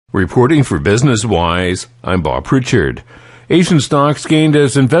Reporting for BusinessWIse, I'm Bob Pritchard. Asian stocks gained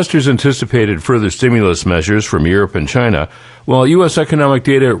as investors anticipated further stimulus measures from Europe and China, while U.S. economic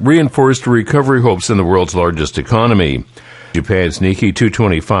data reinforced recovery hopes in the world's largest economy. Japan's Nikkei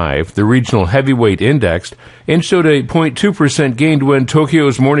 225, the regional heavyweight index, showed a 0.2% gain to end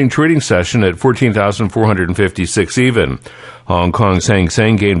Tokyo's morning trading session at 14,456 even. Hong Kong's Hang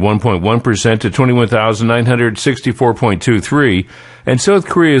Seng gained 1.1% to 21,964.23, and South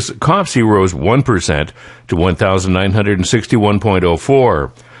Korea's Kopsi rose 1% to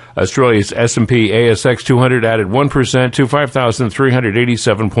 1,961.04. Australia's S&P ASX 200 added 1% to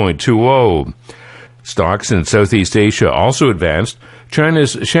 5,387.20. Stocks in Southeast Asia also advanced.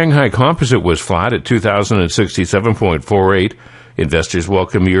 China's Shanghai Composite was flat at 2,067.48. Investors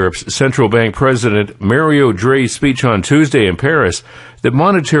welcome Europe's central bank president Mario Draghi's speech on Tuesday in Paris that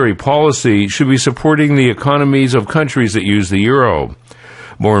monetary policy should be supporting the economies of countries that use the euro.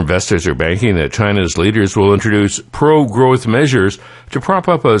 More investors are banking that China's leaders will introduce pro-growth measures to prop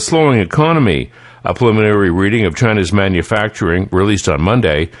up a slowing economy. A preliminary reading of China's manufacturing, released on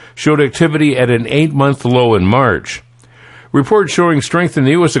Monday, showed activity at an 8-month low in March. Reports showing strength in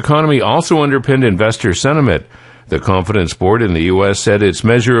the U.S. economy also underpinned investor sentiment. The Confidence Board in the U.S. said its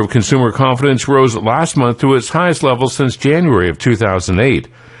measure of consumer confidence rose last month to its highest level since January of 2008.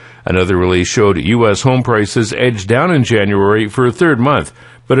 Another release showed U.S. home prices edged down in January for a third month,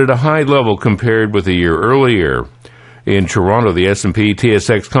 but at a high level compared with a year earlier. In Toronto, the S&P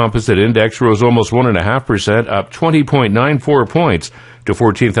TSX Composite Index rose almost 1.5%, up 20.94 points to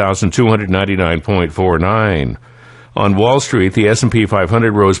 14,299.49. On Wall Street, the S&P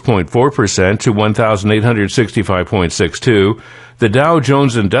 500 rose 0.4% to 1,865.62. The Dow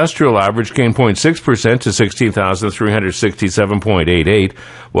Jones Industrial Average gained 0.6% to 16,367.88,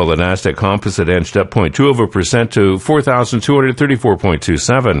 while the Nasdaq Composite edged up 0.2% to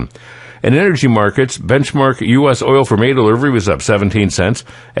 4,234.27. In energy markets, benchmark U.S. oil for May delivery was up 17 cents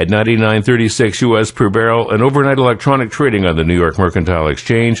at $99.36 U.S. per barrel, and overnight electronic trading on the New York Mercantile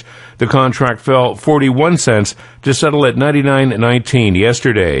Exchange, the contract fell 41 cents to settle at $99.19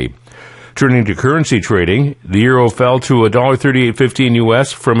 yesterday. Turning to currency trading, the euro fell to $1.3815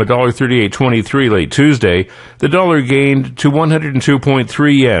 U.S. from $1.3823 late Tuesday. The dollar gained to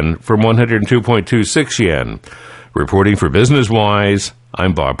 102.3 yen from 102.26 yen. Reporting for BusinessWIse,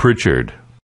 I'm Bob Pritchard.